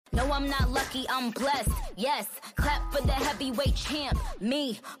No, I'm not lucky, I'm blessed. Yes, clap for the heavyweight champ,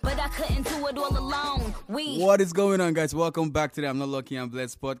 me. But I couldn't do it all alone. What is going on, guys? Welcome back to the I'm Not Lucky, I'm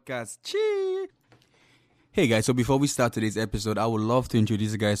Blessed podcast. Chee! Hey guys, so before we start today's episode, I would love to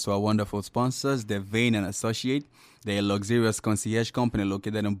introduce you guys to our wonderful sponsors, Devane and Associate. They're a luxurious concierge company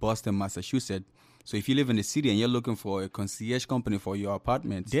located in Boston, Massachusetts. So if you live in the city and you're looking for a concierge company for your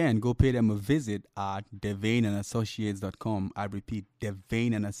apartment, then go pay them a visit at devaneandassociates.com. I repeat,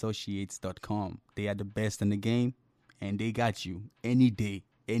 devaneandassociates.com. They are the best in the game, and they got you any day,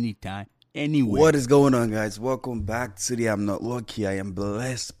 anytime, anywhere. What is going on, guys? Welcome back to the I'm Not Lucky, I Am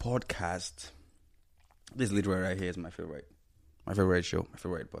Blessed podcast. This literally right here is my favorite show, my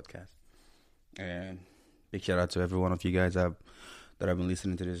favorite podcast. And big shout out to every one of you guys that have been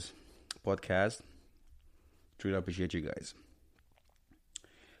listening to this podcast. Truly appreciate you guys.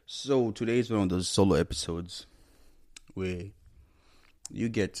 So today is one of those solo episodes where you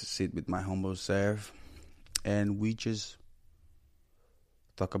get to sit with my humble self and we just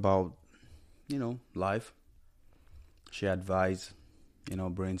talk about, life, share advice,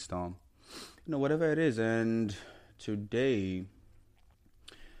 brainstorm, whatever it is. And today,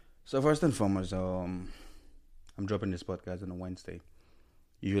 so first and foremost, I'm dropping this podcast on a Wednesday.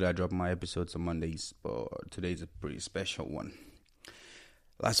 Usually I drop my episodes on Mondays, but today's a pretty special one.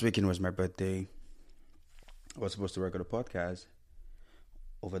 Last weekend was my birthday. I was supposed to record a podcast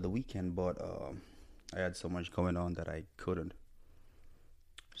over the weekend, but I had so much going on that I couldn't.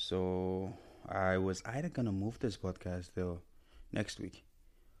 So I was either going to move this podcast till next week,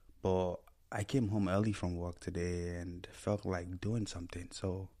 but I came home early from work today and felt like doing something.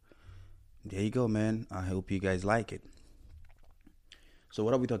 So there you go, man. I hope you guys like it. So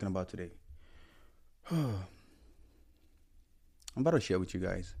what are we talking about today? I'm about to share with you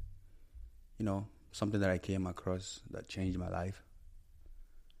guys, something that I came across that changed my life.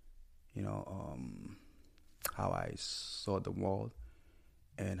 How I saw the world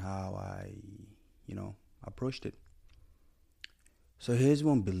and how I, approached it. So here's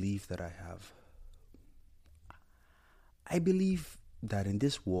one belief that I have. I believe that in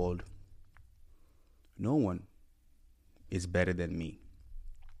this world, no one is better than me.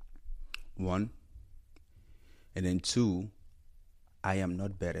 One, and then two, I am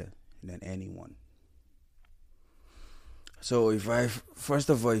not better than anyone. So if I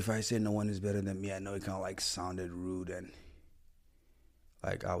say no one is better than me, I know it kind of like sounded rude and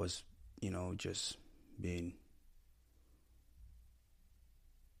like I was, just being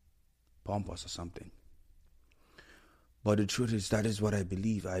pompous or something. But the truth is, that is what I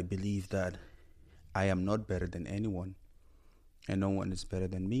believe. I believe that I am not better than anyone and no one is better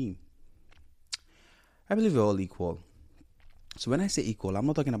than me. I believe we're all equal. So when I say equal, I'm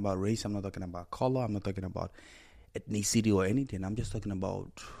not talking about race, I'm not talking about color, I'm not talking about ethnicity or anything. I'm just talking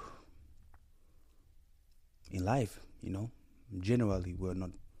about in life, Generally,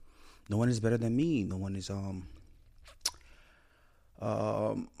 no one is better than me. No one is, and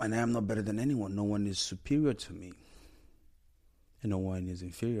I am not better than anyone. No one is superior to me. And no one is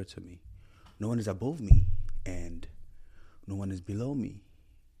inferior to me. No one is above me. And no one is below me.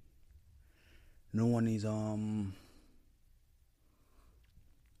 No one is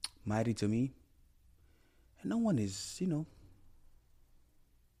mighty to me. And no one is,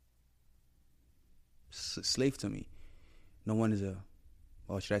 slave to me. No one is no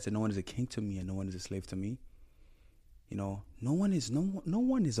one is a king to me and no one is a slave to me. No one is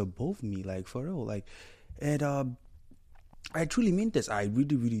above me, like for real. Like, and I truly mean this. I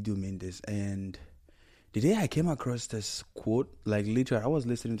really, really do mean this. And the day I came across this quote, like literally, I was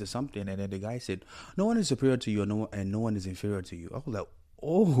listening to something, and then the guy said, "No one is superior to you, and no one is inferior to you." I was like,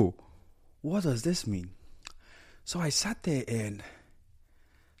 "Oh, what does this mean?" So I sat there and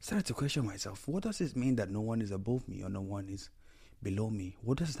started to question myself. What does this mean that no one is above me or no one is below me?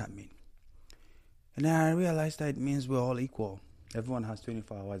 What does that mean? And then I realized that it means we're all equal. Everyone has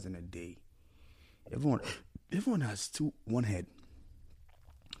 24 hours in a day. Everyone has one head,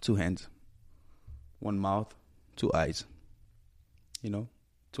 2 hands, 1 mouth, 2 eyes, 2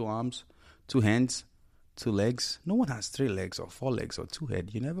 arms, 2 hands, 2 legs. No one has 3 legs or 4 legs or 2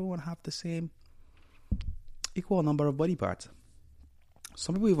 heads. Everyone have the same equal number of body parts.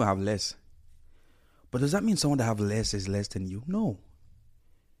 Some people even have less. But does that mean someone that have less is less than you? No.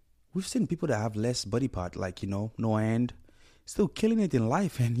 We've seen people that have less body part, like, no hand, still killing it in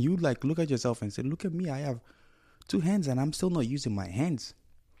life. And you look at yourself and say, look at me, I have 2 hands and I'm still not using my hands.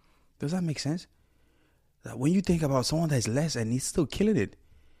 Does that make sense? That when you think about someone that is less and he's still killing it,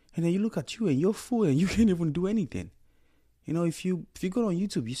 and then you look at you and you're full and you can't even do anything. If you go on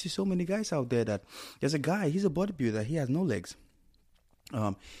YouTube, you see so many guys out there that there's a guy, he's a bodybuilder, he has no legs.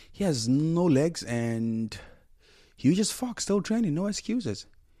 He has no legs and he just still training, no excuses.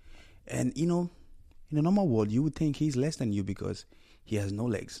 And in the normal world, you would think he's less than you because he has no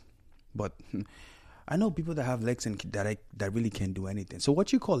legs. But I know people that have legs and that really can't do anything. So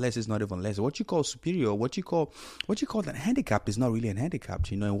what you call less is not even less. What you call superior, what you call that handicap is not really an handicap,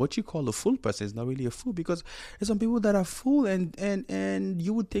 And what you call a fool person is not really a fool, because there's some people that are fool and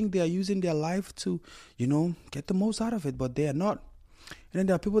you would think they are using their life to, get the most out of it, but they are not. And then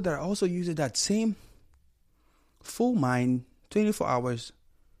there are people that are also using that same full mind 24 hours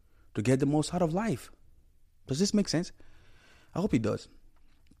to get the most out of life. Does this make sense? I hope it does.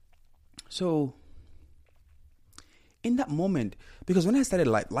 So in that moment, because when I started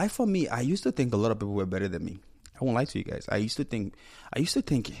life for me, I used to think a lot of people were better than me. I won't lie to you guys. I used to think,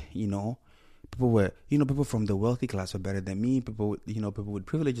 people were, people from the wealthy class were better than me. People with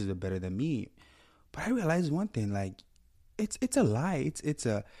privileges were better than me. But I realized one thing, it's a lie. It's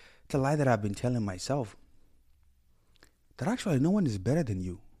a lie that I've been telling myself. That actually no one is better than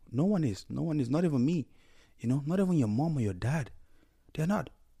you. No one is. Not even me. Not even your mom or your dad. They're not.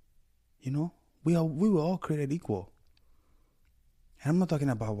 We were all created equal. And I'm not talking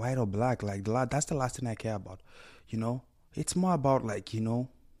about white or black. That's the last thing I care about. It's more about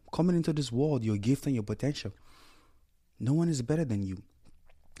coming into this world, your gift and your potential. No one is better than you.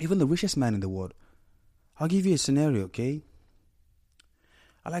 Even the richest man in the world. I'll give you a scenario, okay?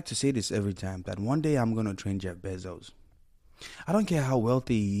 I like to say this every time, that one day I'm going to train Jeff Bezos. I don't care how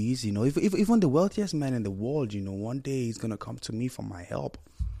wealthy he is, if even the wealthiest man in the world, one day he's going to come to me for my help.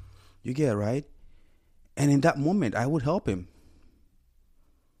 You get it, right? And in that moment, I would help him.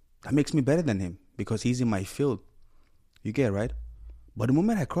 That makes me better than him because he's in my field. You get it, right? But the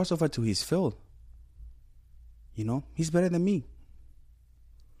moment I cross over to his field, he's better than me.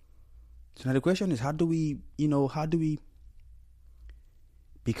 So now the question is, how do we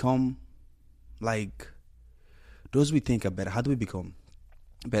become like those we think are better? How do we become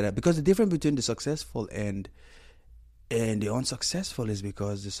better? Because the difference between the successful and the unsuccessful is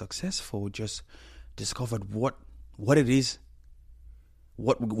because the successful just discovered what it is,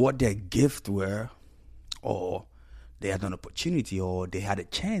 what their gift were, or they had an opportunity, or they had a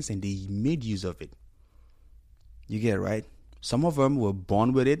chance and they made use of it. You get it, right? Some of them were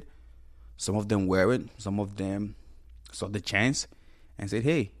born with it. Some of them weren't. Some of them saw the chance and said,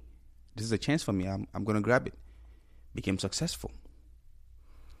 hey, this is a chance for me. I'm going to grab it. Became successful.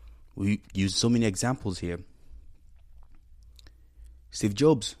 We use so many examples here. Steve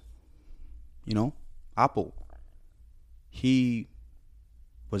Jobs, Apple. He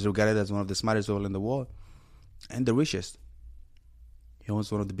was regarded as one of the smartest people in the world and the richest. He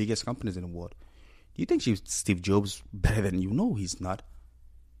owns one of the biggest companies in the world. Do you think Steve Jobs better than you? No, he's not.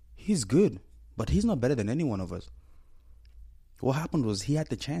 He's good, but he's not better than any one of us. What happened was he had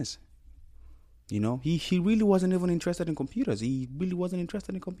the chance. He really wasn't even interested in computers.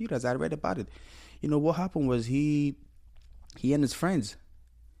 I read about it. What happened was he and his friends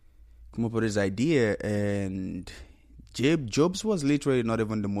come up with this idea, and Jobs was literally not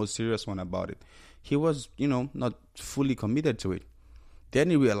even the most serious one about it. He was, not fully committed to it. Then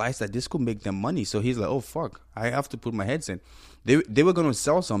he realized that this could make them money. So he's like, oh, fuck, I have to put my heads in. They were going to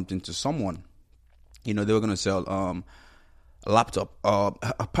sell something to someone. They were going to sell a laptop,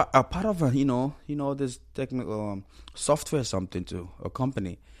 a part of this technical software something to a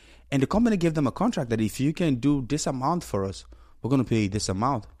company. And the company gave them a contract that if you can do this amount for us, we're going to pay you this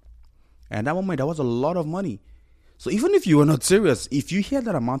amount. And at that moment, that was a lot of money. So even if you were not serious, if you hear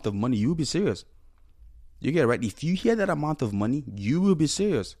that amount of money, you will be serious. You get it, right? If you hear that amount of money, you will be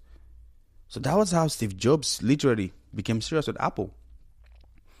serious. So that was how Steve Jobs literally became serious with Apple.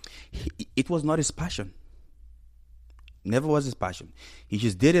 It was not his passion. Never was his passion. He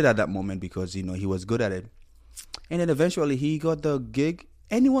just did it at that moment because, he was good at it. And then eventually he got the gig.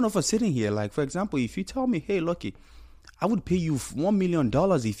 Any one of us sitting here, like, for example, if you tell me, hey, Lucky, I would pay you $1 million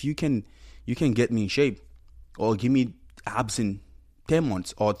if you can get me in shape or give me abs in 10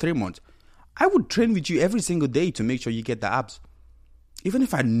 months or 3 months. I would train with you every single day to make sure you get the abs. Even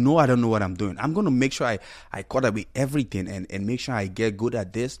if I know I don't know what I'm doing, I'm going to make sure I cut away everything and make sure I get good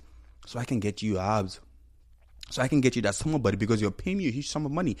at this so I can get you abs. So I can get you that summer body because you're paying me a huge sum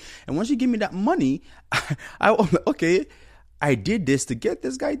of money. And once you give me that money, okay, I did this to get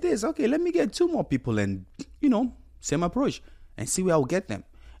this guy this. Okay, let me get 2 more people and, same approach and see where I'll get them.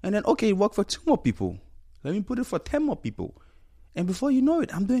 And then, okay, work for 2 more people. Let me put it for 10 more people. And before you know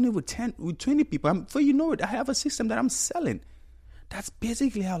it, I'm doing it with 20 people. Before you know it, I have a system that I'm selling. That's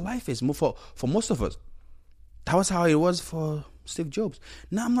basically how life is for most of us. That was how it was for Steve Jobs.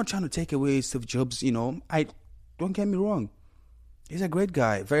 Now, I'm not trying to take away Steve Jobs, don't get me wrong. He's a great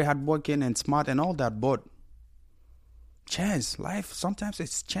guy, very hardworking and smart and all that. But chance, life, sometimes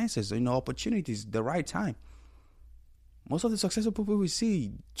it's chances, opportunities, the right time. Most of the successful people we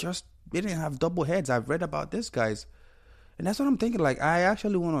see just didn't have double heads. I've read about this, guys. And that's what I'm thinking. Like, I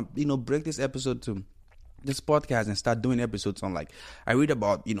actually want to, break this episode to this podcast and start doing episodes on, like, I read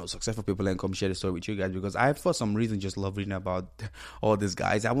about, successful people and come share the story with you guys, because I, for some reason, just love reading about all these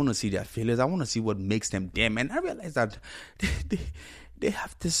guys. I want to see their failures. I want to see what makes them them. And I realize that they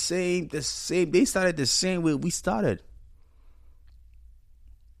have the same, they started the same way we started.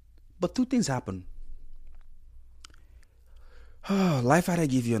 But two things happen. Life either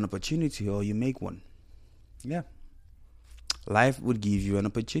give you an opportunity or you make one. Yeah. Life would give you an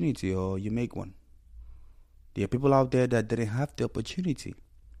opportunity or you make one. There are people out there that didn't have the opportunity.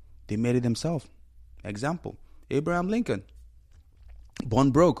 They made it themselves. Example, Abraham Lincoln.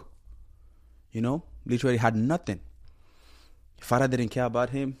 Born broke. Literally had nothing. His father didn't care about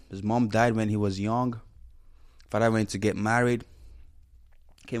him. His mom died when he was young. Father went to get married.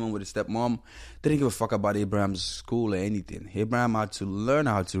 Came home with a stepmom. Didn't give a fuck about Abraham's school or anything. Abraham had to learn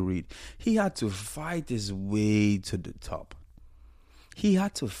how to read. He had to fight his way to the top.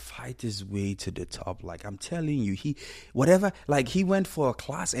 Like, I'm telling you, he went for a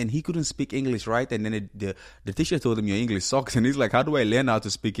class and he couldn't speak English, right? And then the teacher told him, your English sucks. And he's like, how do I learn how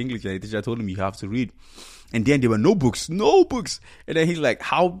to speak English? And the teacher told him, you have to read. And then there were no books. And then he's like,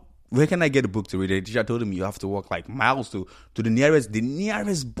 where can I get a book to read? The teacher told him you have to walk like miles to the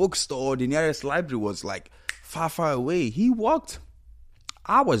nearest bookstore. The nearest library was like far away. He walked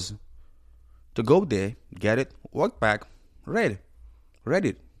hours to go there, get it, walk back, read it.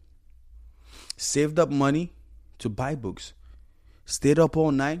 Saved up money to buy books. Stayed up all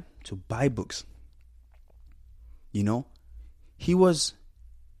night to buy books. He was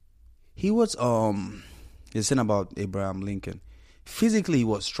listen about Abraham Lincoln. Physically, he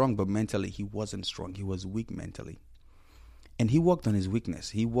was strong, but mentally, he wasn't strong. He was weak mentally. And he worked on his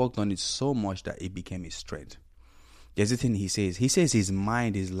weakness. He worked on it so much that it became his strength. There's a thing he says. He says his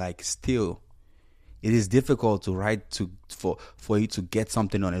mind is like steel. It is difficult to write for you to get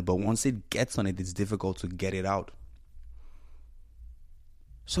something on it. But once it gets on it, it's difficult to get it out.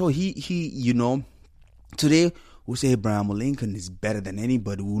 So he today, we say Abraham Lincoln is better than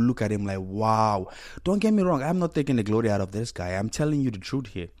anybody. We look at him like, wow. Don't get me wrong. I'm not taking the glory out of this guy. I'm telling you the truth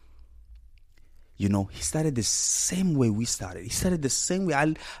here. He started the same way we started. He started the same way.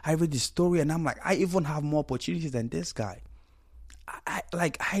 I read the story and I'm like, I even have more opportunities than this guy. I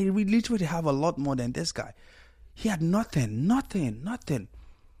literally have a lot more than this guy. He had nothing.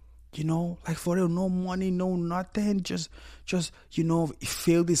 Like for real, no money, no nothing. Just he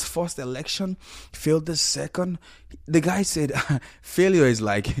failed his first election, failed the second. The guy said, failure is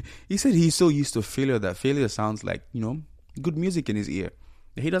like, he said he's so used to failure that failure sounds like, good music in his ear.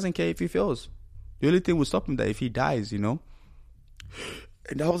 He doesn't care if he fails. The only thing will stop him that if he dies, And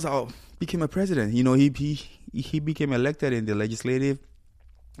that was how he became a president. He became elected in the legislative.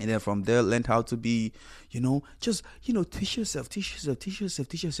 And then from there, learned how to be, teach yourself.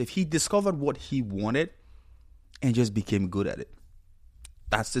 He discovered what he wanted and just became good at it.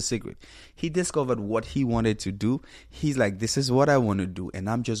 That's the secret. He discovered what he wanted to do. He's like, this is what I want to do. And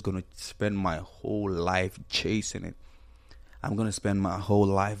I'm just going to spend my whole life chasing it. I'm going to spend my whole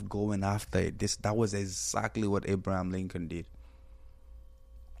life going after it. That was exactly what Abraham Lincoln did.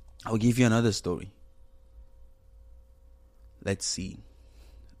 I'll give you another story. Let's see.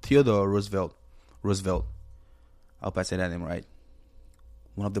 Theodore Roosevelt. I hope I said that name right.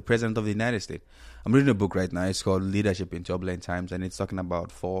 One of the presidents of the United States. I'm reading a book right now. It's called Leadership in Turbulent Times. And it's talking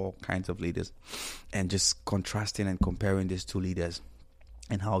about 4 kinds of leaders. And just contrasting and comparing these 2 leaders.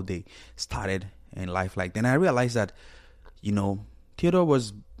 And how they started in life like. Then I realized that, Theodore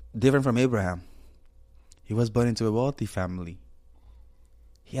was different from Abraham. He was born into a wealthy family.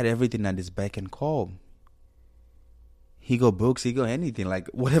 He had everything at his beck and call. He got books, he got anything, like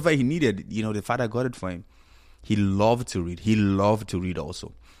whatever he needed, the father got it for him. He loved to read. He loved to read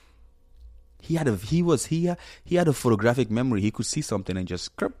also. He had a photographic memory. He could see something and just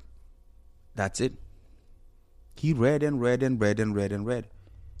script. That's it. He read and read and read and read and read.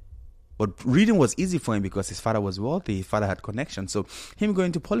 But reading was easy for him because his father was wealthy. His father had connections. So him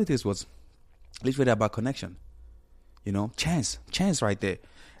going to politics was literally about connection. Chance right there.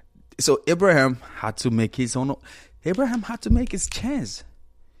 So Abraham had to make his chance.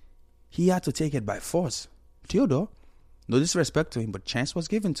 He had to take it by force. Theodore, no disrespect to him, but chance was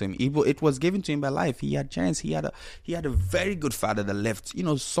given to him. It was given to him by life. He had chance. He had a very good father that left,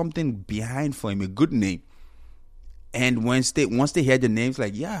 something behind for him, a good name. And once they heard the names,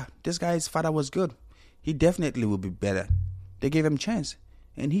 like, yeah, this guy's father was good. He definitely will be better They gave him a chance,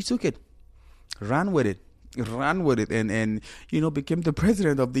 and he took it, ran with it, and became the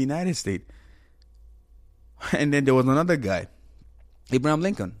president of the United States. And then there was another guy, Abraham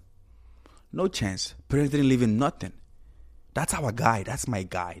Lincoln. No chance. Parents didn't leave him nothing. That's our guy. That's my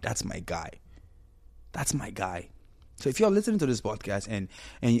guy. That's my guy. That's my guy. So if you're listening to this podcast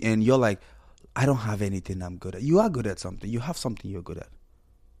and you're like, I don't have anything I'm good at. You are good at something. You have something you're good at.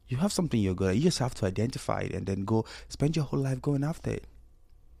 You have something you're good at. You just have to identify it and then go spend your whole life going after it.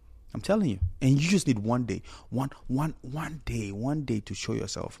 I'm telling you. And you just need one day. One day to show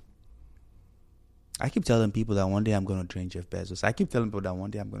yourself. I keep telling people that one day I'm going to train Jeff Bezos. I keep telling people that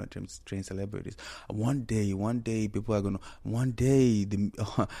one day I'm going to train celebrities. One day people are going to, one day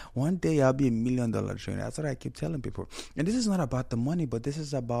I'll be $1 million trainer. That's what I keep telling people. And this is not about the money, but this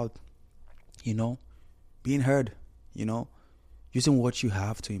is about, being heard, using what you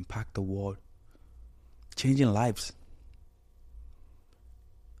have to impact the world, changing lives.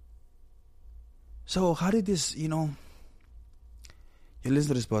 So how did this, you listen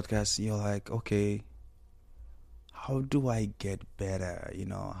to this podcast, you're like, okay, how do I get better?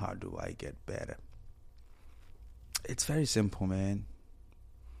 How do I get better? It's very simple, man.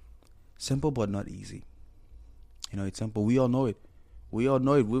 Simple but not easy. It's simple. We all know it.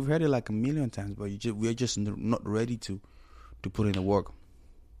 We've heard it like a million times, but we're just not ready to put in the work.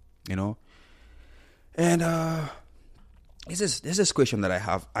 And there's this question that I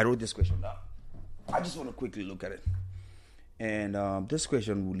have. I wrote this question down. I just want to quickly look at it. And this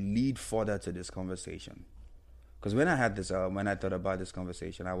question will lead further to this conversation. Because when I had this, when I thought about this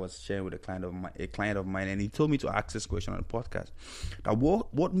conversation, I was sharing with a client of mine, and he told me to ask this question on the podcast. Now,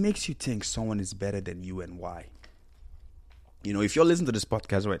 what makes you think someone is better than you, and why? If you're listening to this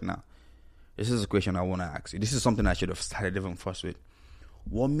podcast right now, this is a question I want to ask you. This is something I should have started even first with.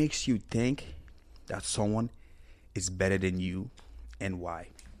 What makes you think that someone is better than you, and why?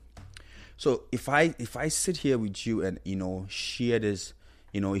 So if I sit here with you and share this,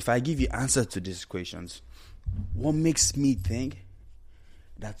 if I give you answer to these questions, what makes me think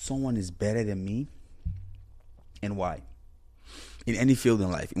that someone is better than me, and why? In any field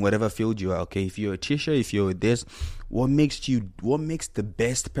in life, in whatever field you are, okay, if you're a teacher, if you're this, what makes the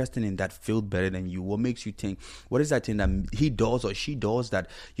best person in that field better than you? What makes you think, what is that thing that he does or she does that,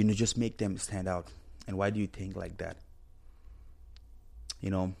 just make them stand out? And why do you think like that?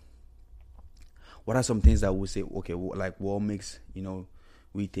 What are some things that we say, okay, like what makes,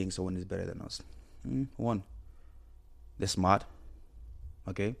 we think someone is better than us? One, they're smart,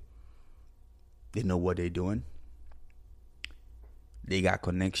 okay? They know what they're doing. They got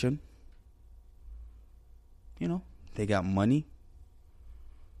connection. They got money.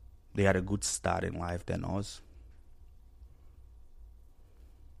 They had a good start in life than us.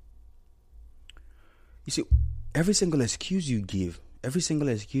 You see, every single excuse you give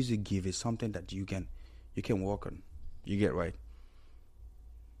is something that you can work on. You get right?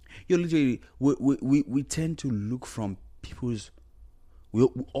 Literally, we tend to look from people's.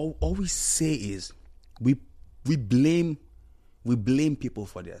 All we say is we blame people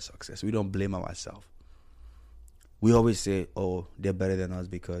for their success. We don't blame ourselves. We always say, oh, they're better than us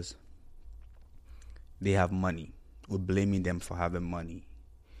because they have money. We're blaming them for having money,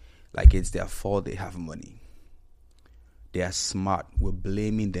 like it's their fault they have money. They are smart. We're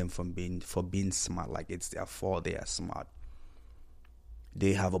blaming them for being smart, like it's their fault they are smart.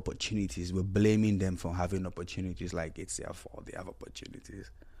 They have opportunities. We're blaming them for having opportunities, like it's their fault they have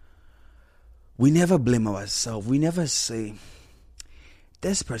opportunities. We never blame ourselves. We never say,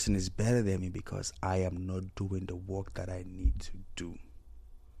 this person is better than me because I am not doing the work that I need to do.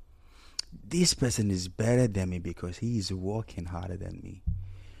 This person is better than me because he is working harder than me.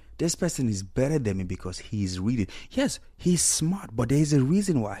 This person is better than me because he is reading. Yes, he's smart, but there is a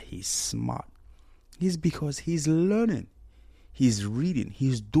reason why he's smart. It's because he's learning. He's reading.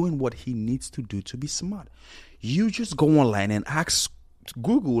 He's doing what he needs to do to be smart. You just go online and ask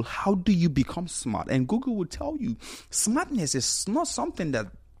Google, how do you become smart? And Google will tell you smartness is not something that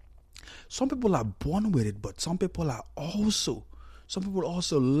some people are born with it, but some people also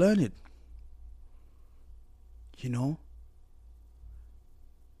learn it.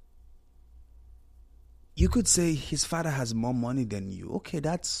 You could say his father has more money than you. Okay,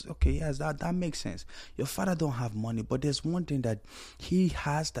 that's okay. Yes, that makes sense. Your father don't have money, but there's one thing that he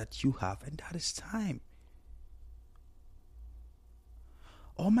has that you have, and that is time.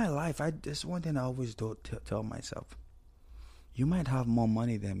 All my life, there's one thing I always tell myself. You might have more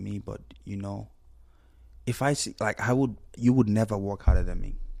money than me, but if I see, you would never work harder than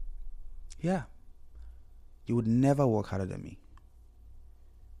me. Yeah. You would never work harder than me.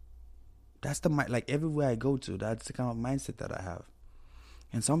 That's the like everywhere I go to, that's the kind of mindset that I have.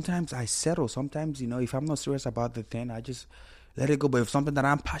 And sometimes I settle. Sometimes, if I'm not serious about the thing, I just let it go. But if something that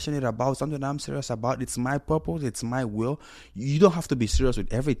I'm passionate about, something that I'm serious about, it's my purpose, it's my will. You don't have to be serious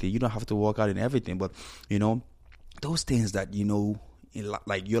with everything. You don't have to work out in everything. But, those things that,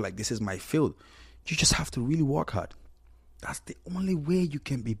 like you're like, this is my field. You just have to really work hard. That's the only way you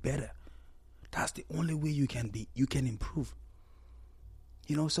can be better. That's the only way you can improve.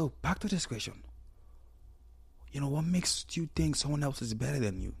 So back to this question. What makes you think someone else is better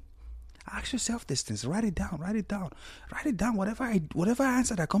than you? Ask yourself this things. Write it down. Whatever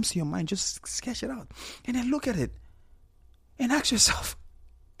answer that comes to your mind, just sketch it out. And then look at it. And ask yourself,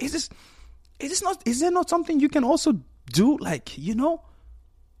 is there not something you can also do? Like,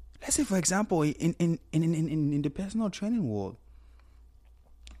 let's say, for example, in the personal training world,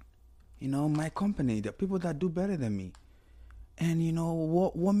 my company, the people that do better than me. And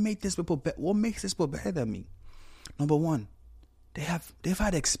what makes these people better than me? Number one, they've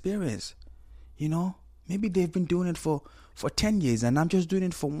had experience. Maybe they've been doing it for 10 years and I'm just doing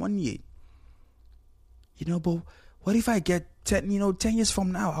it for 1 year. But what if I get 10 years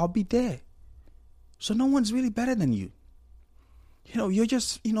from now, I'll be there. So no one's really better than you. You're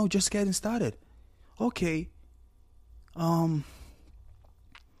just getting started. Okay.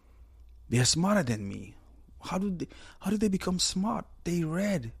 They're smarter than me. How do they become smart? They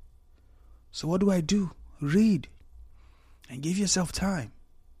read. So what do? Read. And give yourself time.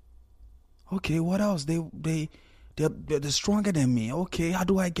 Okay, what else? They're stronger than me. Okay, how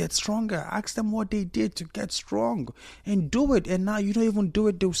do I get stronger? Ask them what they did to get strong. And do it. And now you don't even do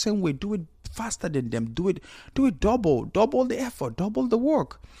it the same way. Do it faster than them. Do it double the effort, double the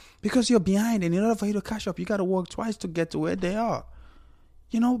work. Because you're behind, and in order for you to catch up, you got to work twice to get to where they are.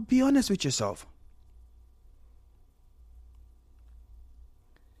 Be honest with yourself.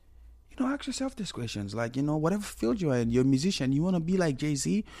 Ask yourself these questions. Like, whatever field you are in, you're a musician, you want to be like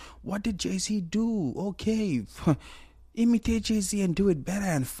Jay-Z. What did Jay-Z do? Okay, imitate Jay-Z and do it better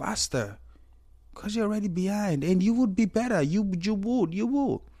and faster. Because you're already behind. And you would be better. You would.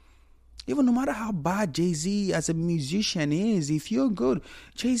 Even no matter how bad Jay-Z as a musician is, if you're good,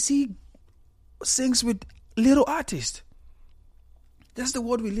 Jay-Z sings with little artists. That's the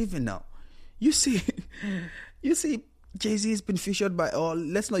world we live in now. You see, Jay-Z has been featured by,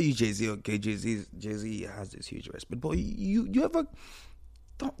 let's not use Jay-Z, okay? Jay-Z has this huge respect. But you ever,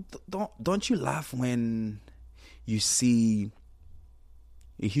 don't you laugh when you see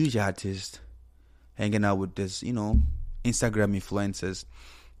a huge artist hanging out with this, Instagram influencers,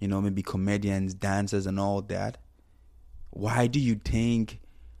 maybe comedians, dancers and all that? Why do you think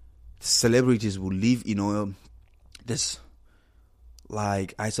celebrities will leave, this...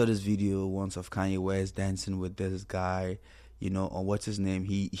 Like, I saw this video once of Kanye West dancing with this guy, on what's his name?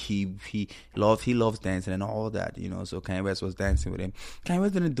 He loves dancing and all that, so Kanye West was dancing with him. Kanye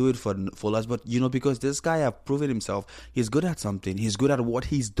West didn't do it for us, but, because this guy have proven himself, he's good at something. He's good at what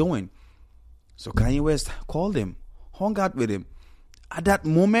he's doing. So Kanye West called him, hung out with him. At that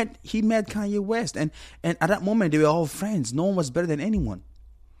moment, he met Kanye West. And at that moment, they were all friends. No one was better than anyone.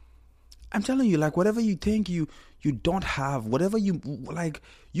 I'm telling you, like, whatever you think you don't have, whatever you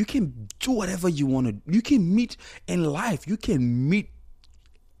can do whatever you want to. You can meet in life. You can meet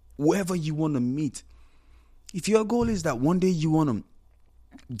whoever you want to meet. If your goal is that one day you want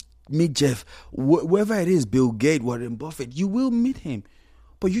to meet Jeff, whoever it is, Bill Gates, Warren Buffett, you will meet him.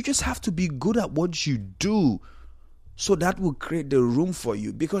 But you just have to be good at what you do. So that will create the room for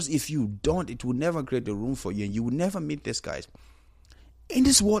you. Because if you don't, it will never create the room for you. And you will never meet these guys. In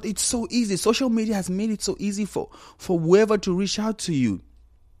this world, it's so easy. Social media has made it so easy for whoever to reach out to you.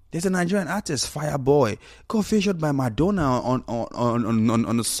 There's a Nigerian artist, Fireboy, got featured by Madonna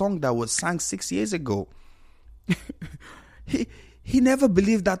on a song that was sang 6 years ago. He never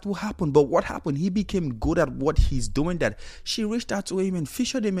believed that would happen. But what happened? He became good at what he's doing, that she reached out to him and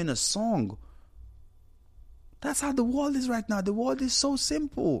featured him in a song. That's how the world is right now. The world is so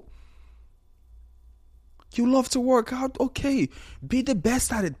simple. You love to work out, okay. Be the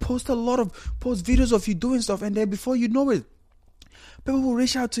best at it. Post videos of you doing stuff, and then before you know it, people will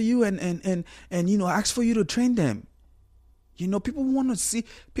reach out to you and ask for you to train them. People want to see,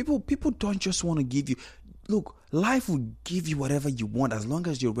 people don't just want to give you. Look, life will give you whatever you want as long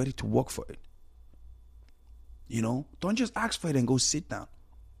as you're ready to work for it. Don't just ask for it and go sit down.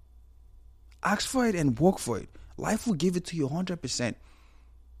 Ask for it and work for it. Life will give it to you 100%.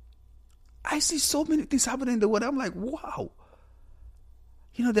 I see so many things happening in the world. I'm like, wow.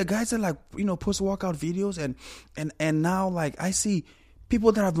 The guys that post workout videos and now, like, I see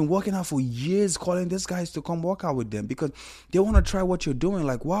People that have been working out for years calling these guys to come work out with them because they want to try what you're doing.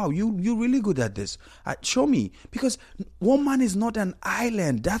 Like, wow, you're really good at this. Show me. Because one man is not an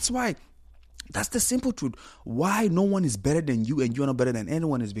island. That's why. That's the simple truth. Why no one is better than you and you're not better than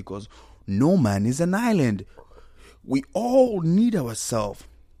anyone is because no man is an island. We all need ourselves.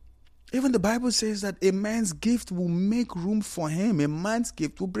 Even the Bible says that a man's gift will make room for him. A man's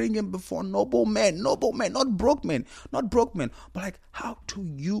gift will bring him before noble men, not broke men. But like, how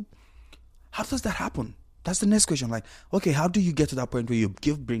does that happen? That's the next question. Like, okay, how do you get to that point where your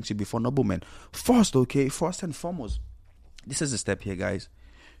gift brings you before noble men? First and foremost, this is the step here, guys.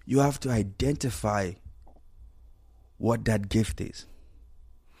 You have to identify what that gift is.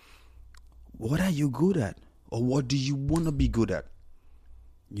 What are you good at? Or what do you want to be good at?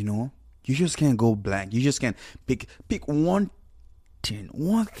 You know? You just can't go blank. You just can't pick one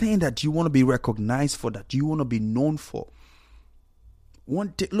thing that you want to be recognized for, that you want to be known for. One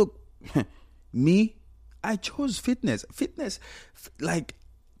thing. Look, me, I chose fitness. Fitness, like,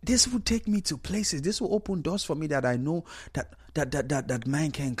 this will take me to places. This will open doors for me that I know that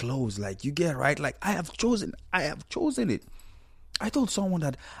man can close. Like, you get right? Like, I have chosen it. I told someone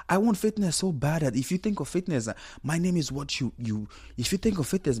that I want fitness so bad that if you think of fitness, my name is what you if you think of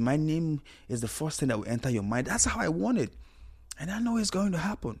fitness, my name is the first thing that will enter your mind. That's how I want it. And I know it's going to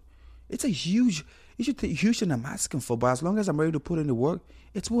happen. It's a huge thing I'm asking for, but as long as I'm ready to put in the work,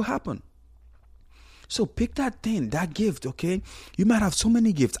 it will happen. So pick that thing, that gift, okay? You might have so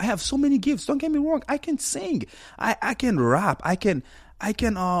many gifts. I have so many gifts. Don't get me wrong. I can sing. I can rap. I can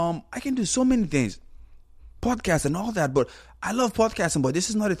do so many things. Podcast and all that, but I love podcasting, but this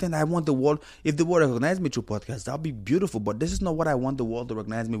is not the thing I want the world. If the world recognizes me through podcasts, that'll be beautiful, but this is not what I want the world to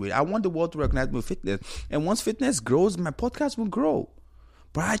recognize me with. I want the world to recognize me with fitness, and once fitness grows, my podcast will grow.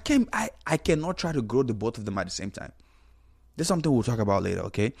 But I cannot try to grow the both of them at the same time. There's something we'll talk about later,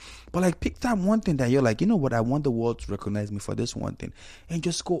 okay? But like, pick that one thing that you're like, you know what, I want the world to recognize me for this one thing, and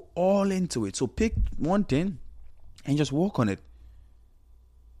just go all into it. So pick one thing and just work on it.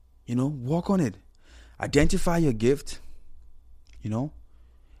 You know, work on it. Identify your gift, you know,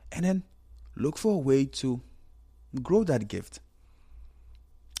 and then look for a way to grow that gift.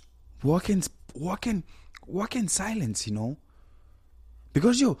 Walk in silence, you know.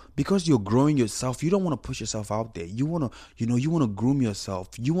 Because you're growing yourself, you don't want to push yourself out there. You want to groom yourself.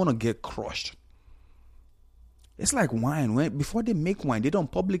 You want to get crushed. It's like wine. Before they make wine, they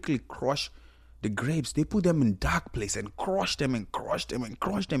don't publicly crush the grapes. They put them in dark place and crush them and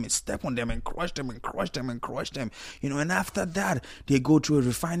step on them and crush them. You know, and after that, they go through a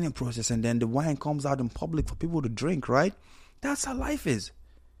refining process and then the wine comes out in public for people to drink, right? That's how life is.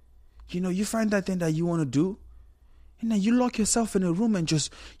 You know, you find that thing that you want to do, and then you lock yourself in a room and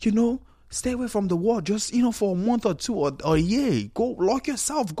just, you know, stay away from the world. Just, you know, for a month or two or a year. Go lock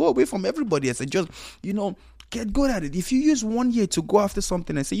yourself. Go away from everybody else and just, you know, get good at it. If you use 1 year to go after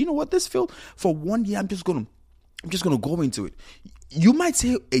something and say, you know what, this field for 1 year, I'm just gonna go into it. You might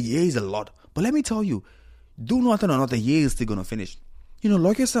say a year is a lot, but let me tell you, do nothing or not, a year is still gonna finish. You know,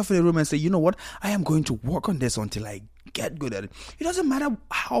 lock yourself in a room and say, you know what, I am going to work on this until I get good at it. It doesn't matter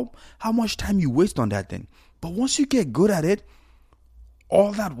how much time you waste on that thing, but once you get good at it,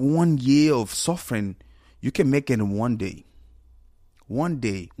 all that 1 year of suffering, you can make it in 1 day. One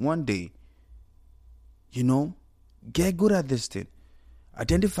day. You know, get good at this thing.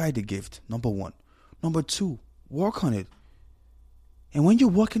 Identify the gift, number one. Number two, work on it. And when you're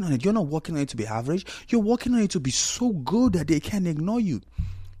working on it, you're not working on it to be average. You're working on it to be so good that they can't ignore you.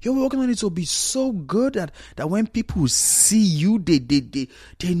 You're working on it to be so good that when people see you, they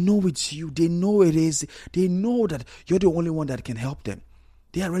know it's you. They know it is. They know that you're the only one that can help them.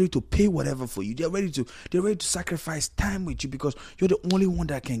 They are ready to pay whatever for you. They're ready to sacrifice time with you because you're the only one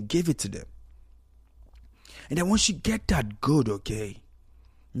that can give it to them. And then once you get that good, okay,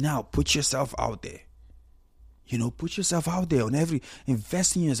 now put yourself out there. You know, put yourself out there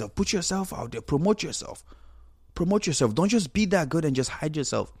invest in yourself. Put yourself out there. Promote yourself. Don't just be that good and just hide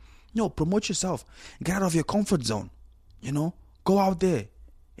yourself. No, promote yourself. Get out of your comfort zone. You know, go out there.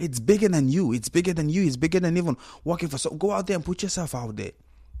 It's bigger than you. It's bigger than even working for someone. Go out there and put yourself out there.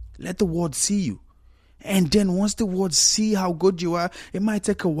 Let the world see you. And then once the world see how good you are, it might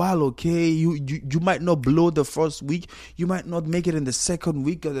take a while, okay? You might not blow the first week. You might not make it in the second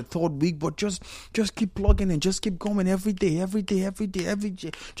week or the third week, but just keep plugging and just keep going every day.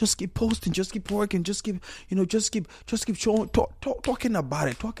 Just keep posting, just keep working, just keep showing, talking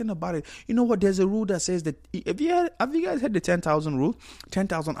about it. You know what? There's a rule that says that, have you guys heard the 10,000 rule?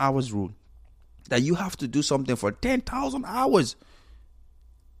 10,000 hours rule. That you have to do something for 10,000 hours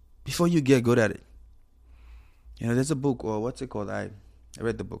before you get good at it. You know, there's a book, or what's it called? I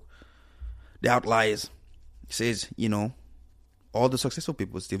read the book. The Outliers. It says, all the successful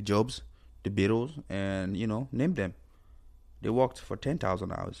people, Steve Jobs, the Beatles, and, name them. They worked for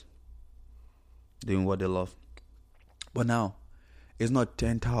 10,000 hours doing what they love. But now, it's not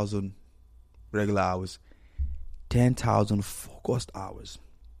 10,000 regular hours. 10,000 focused hours.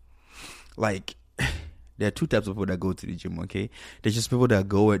 Like, there are two types of people that go to the gym, okay? There's just people that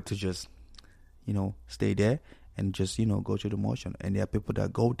go to just, stay there and just, go through the motion. And there are people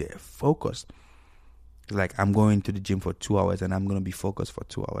that go there focused. Like, I'm going to the gym for 2 hours and I'm going to be focused for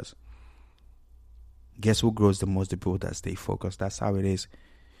 2 hours. Guess who grows the most? The people that stay focused. That's how it is.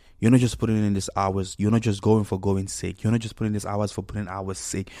 You're not just putting in these hours. You're not just going for going's sake. You're not just putting these hours for putting hours'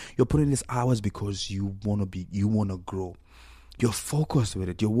 sake. You're putting these hours because you want to grow. You're focused with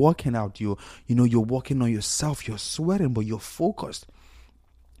it. You're working out. You're working on yourself. You're sweating, but you're focused.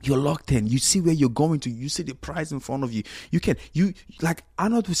 You're locked in. You see where you're going to. You see the prize in front of you. Like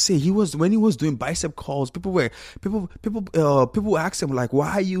Arnold would say, when he was doing bicep curls, people asked him like,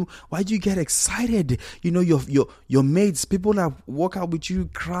 why do you get excited? Your mates, people that work out with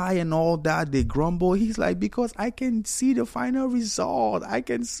you cry and all that, they grumble. He's like, because I can see the final result. I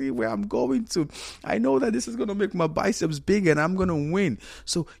can see where I'm going to. I know that this is going to make my biceps big and I'm going to win.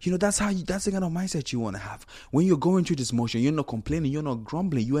 So, that's the kind of mindset you want to have. When you're going through this motion, you're not complaining, you're not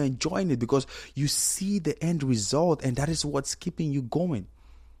grumbling. You're enjoying it because you see the end result, and that is what's keeping you going.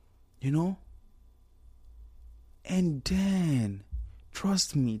 And then,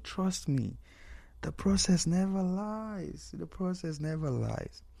 trust me, the process never lies.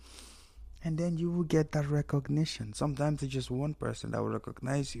 And then you will get that recognition. Sometimes it's just one person that will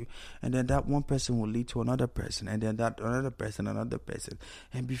recognize you, and then that one person will lead to another person, and then that another person.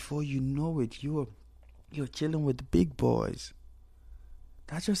 And before you know it, you're chilling with the big boys.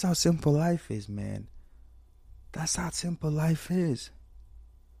 That's just how simple life is, man. That's how simple life is.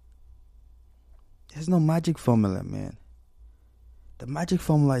 There's no magic formula, man. The magic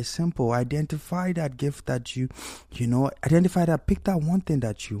formula is simple. Identify that gift that pick that one thing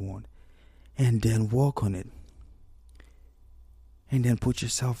that you want, and then work on it. And then put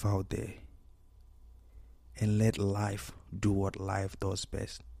yourself out there. And let life do what life does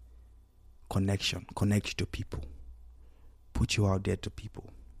best. Connection. Connect to people. Put you out there to people.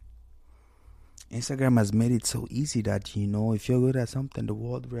 Instagram has made it so easy that, if you're good at something, the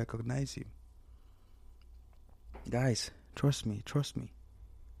world will recognize you. Guys, trust me.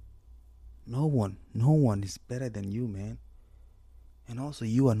 No one is better than you, man. And also,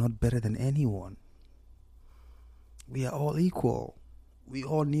 you are not better than anyone. We are all equal. We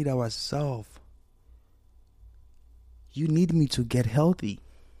all need ourselves. You need me to get healthy.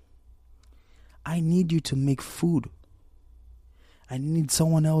 I need you to make food. I need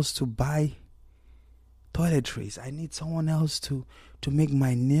someone else to buy toiletries. I need someone else to make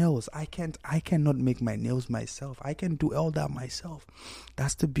my nails. I cannot make my nails myself. I can do all that myself.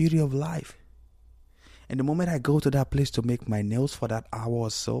 That's the beauty of life. And the moment I go to that place to make my nails for that hour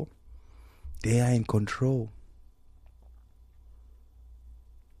or so, they are in control.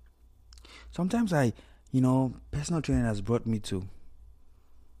 Sometimes personal training has brought me to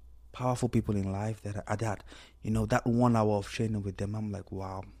powerful people in life that 1 hour of training with them, I'm like,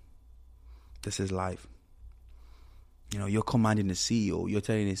 wow, this is life. You're commanding the CEO, you're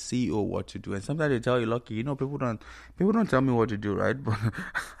telling the CEO what to do, and sometimes they tell you, Lucky, people don't tell me what to do, right? But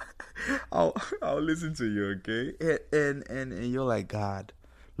I'll listen to you, okay? And you're like, God,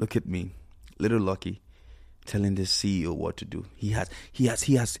 look at me, little Lucky, telling the CEO what to do. He has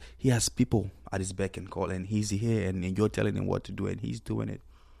people at his beck and call, and he's here, and you're telling him what to do, and he's doing it.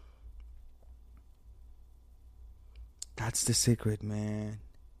 That's the secret, man.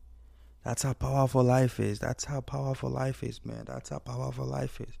 That's how powerful life is. Man. That's how powerful life is.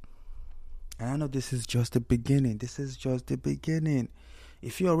 And I know this is just the beginning.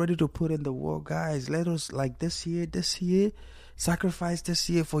 If you're ready to put in the work, guys, let us, like this year, sacrifice this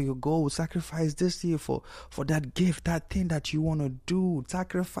year for your goal. Sacrifice this year for that gift, that thing that you want to do.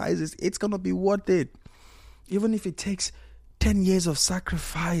 Sacrifice it. It's going to be worth it. Even if it takes 10 years of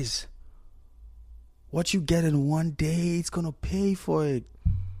sacrifice. What you get in one day, it's gonna pay for it.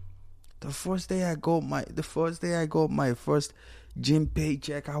 The first day I got my first gym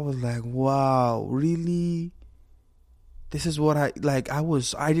paycheck, I was like, wow, really? This is what I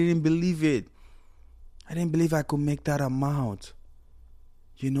didn't believe it. I didn't believe I could make that amount.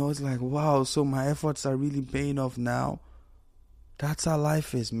 It's like, wow, so my efforts are really paying off now. That's how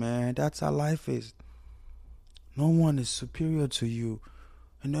life is, man. That's how life is. No one is superior to you.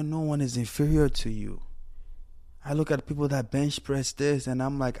 And then no one is inferior to you. I look at people that bench press this, and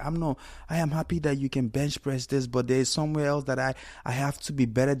I'm like, I am happy that you can bench press this, but there's somewhere else that I have to be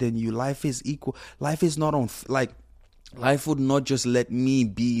better than you. Life is equal. Life is not on, like, life would not just let me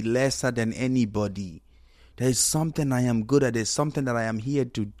be lesser than anybody. There's something I am good at. There's something that I am here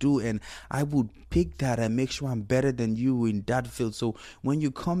to do, and I would pick that and make sure I'm better than you in that field. So when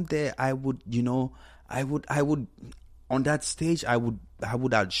you come there, I would, I would, on that stage, I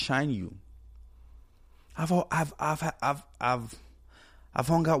would outshine you. I've hung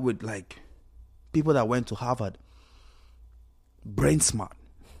out with, like, people that went to Harvard, brain smart,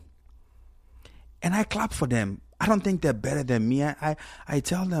 and I clap for them. I don't think they're better than me. I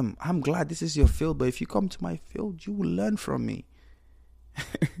tell them, I'm glad this is your field, but if you come to my field, you will learn from me.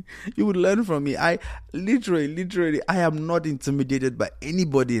 You would learn from me. I literally, I am not intimidated by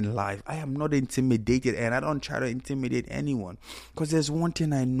anybody in life. I am not intimidated, and I don't try to intimidate anyone. Because there's one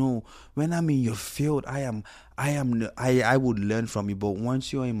thing I know: when I'm in your field, I would learn from you. But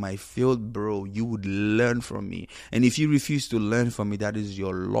once you're in my field, bro, you would learn from me. And if you refuse to learn from me, that is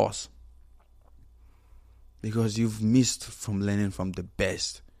your loss. Because you've missed from learning from the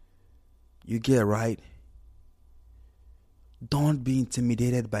best. You get right? Don't be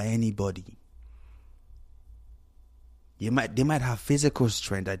intimidated by anybody. They might have physical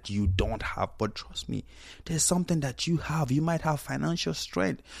strength that you don't have, but trust me, there's something that you have. You might have financial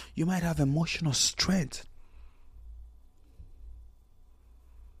strength. You might have emotional strength.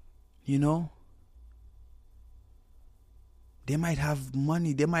 They might have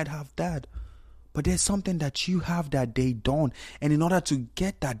money. They might have that. But there's something that you have that they don't. And in order to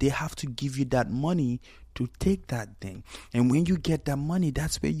get that, they have to give you that money to take that thing. And when you get that money,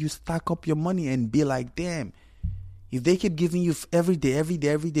 that's where you stack up your money and be like, damn. If they keep giving you every day,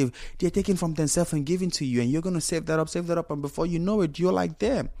 they're taking from themselves and giving to you. And you're going to save that up. And before you know it, you're like,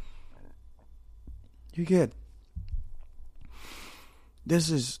 damn. You get. This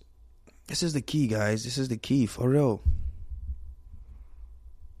is the key, guys. This is the key, for real.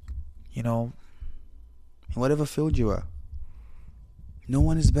 In whatever field you are, no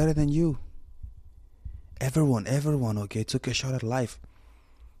one is better than you. Everyone, okay, took a shot at life.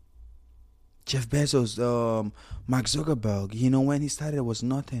 Jeff Bezos, Mark Zuckerberg, when he started, it was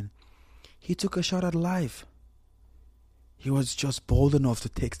nothing. He took a shot at life. He was just bold enough to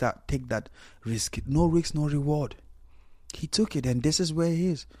take that risk. No risk, no reward. He took it, and this is where he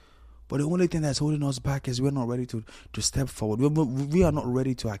is. But the only thing that's holding us back is we're not ready to step forward. We are not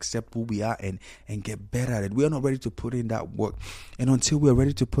ready to accept who we are and get better at it. We are not ready to put in that work. And until we're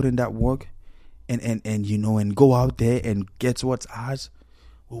ready to put in that work and go out there and get what's ours,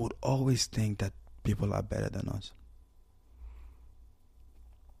 we would always think that people are better than us.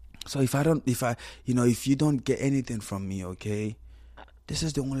 So if you don't get anything from me, okay, this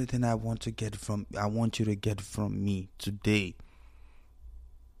is the only thing I want you to get from me today.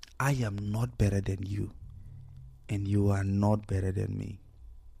 I am not better than you, and you are not better than me.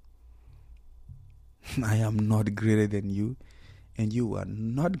 I am not greater than you, and you are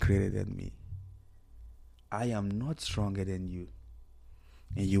not greater than me. I am not stronger than you,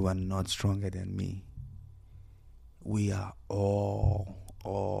 and you are not stronger than me. We are all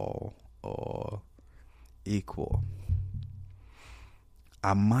equal.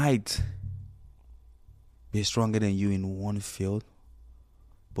 I might be stronger than you in one field,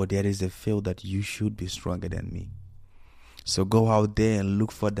 but there is a field that you should be stronger than me. So go out there and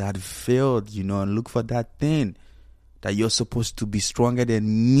look for that field, and look for that thing that you're supposed to be stronger than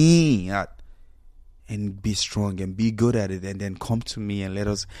me at, and be strong and be good at it, and then come to me and let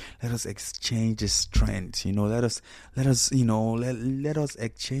us exchange the strength. Let us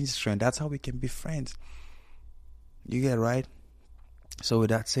exchange strength. That's how we can be friends. You get right? So with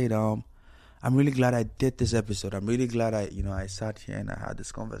that said, I'm really glad I did this episode. I'm really glad I sat here and I had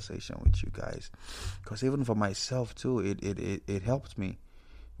this conversation with you guys, because even for myself too, it helped me.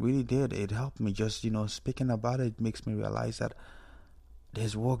 Really did. It helped me. Just speaking about it makes me realize that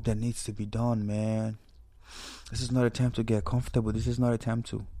there's work that needs to be done, man. This is not a time to get comfortable. This is not a time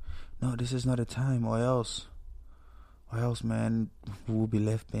to. No, this is not a time, or else, man, we will be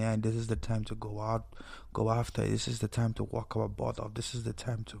left behind. This is the time to go out, go after. This is the time to walk our butt off. This is the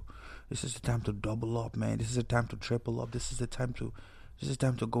time to double up, man. This is the time to triple up. This is the time to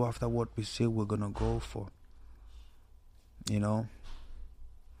go after what we say we're gonna go for.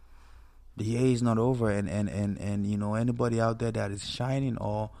 The year is not over, and anybody out there that is shining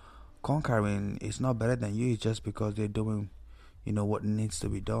or conquering is not better than you. It's just because they're doing what needs to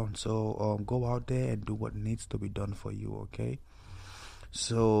be done. So go out there and do what needs to be done for you, okay?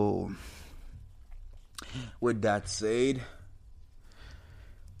 So with that said,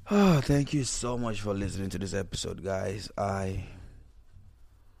 Oh, thank you so much for listening to this episode, guys.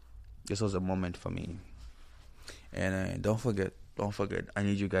 This was a moment for me. And don't forget, I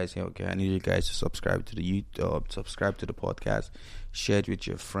need you guys here, okay? I need you guys to subscribe to the YouTube, subscribe to the podcast, share it with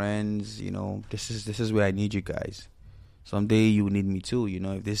your friends. You know, this is where I need you guys. Someday you need me too. You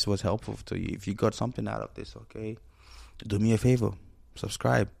know, if this was helpful to you, if you got something out of this, okay, do me a favor,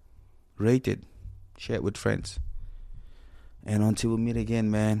 subscribe, rate it, share it with friends. And until we meet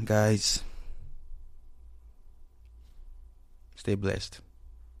again, man, guys, stay blessed.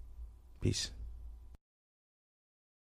 Peace.